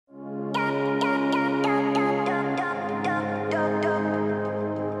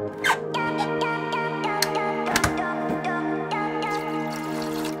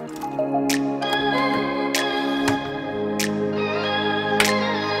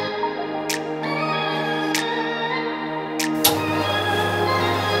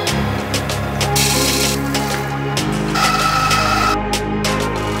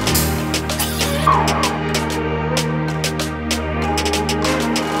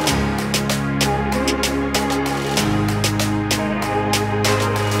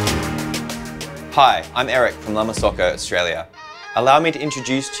Hi, I'm Eric from Marzocco Australia. Allow me to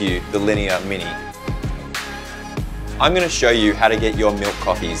introduce to you the Linea Mini. I'm going to show you how to get your milk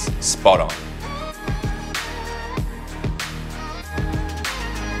coffees spot on.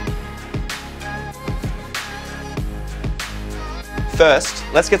 First,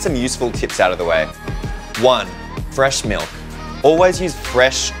 let's get some useful tips out of the way. 1. Fresh milk. Always use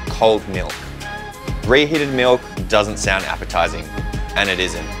fresh, cold milk. Reheated milk doesn't sound appetizing, and it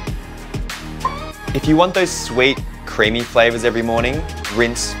isn't. If you want those sweet, creamy flavors every morning,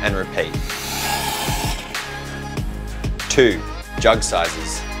 rinse and repeat. 2. Jug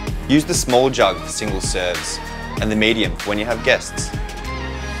sizes. Use the small jug for single serves, and the medium for when you have guests.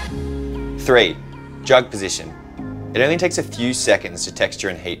 3. Jug position. It only takes a few seconds to texture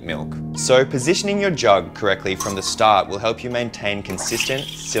and heat milk, so positioning your jug correctly from the start will help you maintain consistent,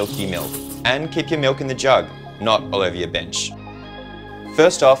 silky milk and keep your milk in the jug, not all over your bench.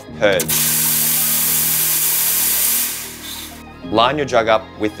 First off, purge. Line your jug up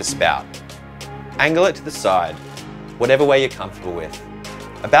with the spout. Angle it to the side, whatever way you're comfortable with,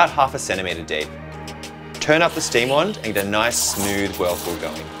 about ½ centimetre deep. Turn up the steam wand and get a nice smooth whirlpool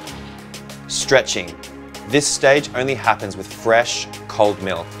going. Stretching. This stage only happens with fresh, cold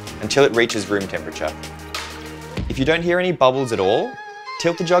milk until it reaches room temperature. If you don't hear any bubbles at all,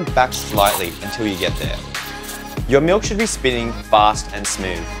 tilt the jug back slightly until you get there. Your milk should be spinning fast and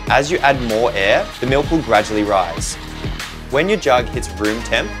smooth. As you add more air, the milk will gradually rise. When your jug hits room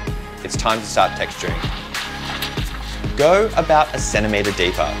temp, it's time to start texturing. Go about a centimetre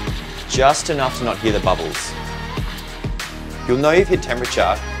deeper, just enough to not hear the bubbles. You'll know you've hit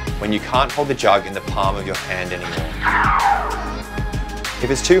temperature when you can't hold the jug in the palm of your hand anymore. If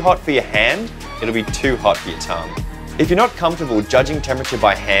it's too hot for your hand, it'll be too hot for your tongue. If you're not comfortable judging temperature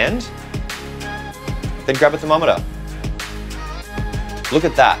by hand, then grab a thermometer. Look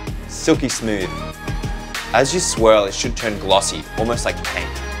at that, silky smooth. As you swirl, it should turn glossy, almost like paint.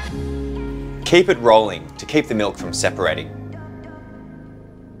 Keep it rolling to keep the milk from separating.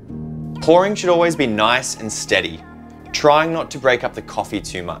 Pouring should always be nice and steady, trying not to break up the coffee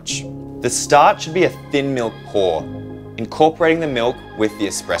too much. The start should be a thin milk pour, incorporating the milk with the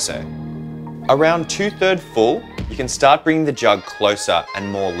espresso. Around 2/3 full, you can start bringing the jug closer and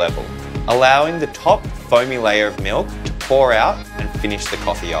more level, allowing the top foamy layer of milk to pour out and finish the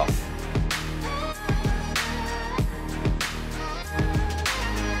coffee off.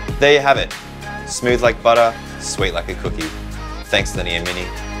 There you have it. Smooth like butter, sweet like a cookie. Thanks, Linea Mini.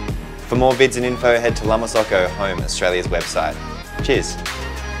 For more vids and info, head to Marzocco Australia's website. Cheers.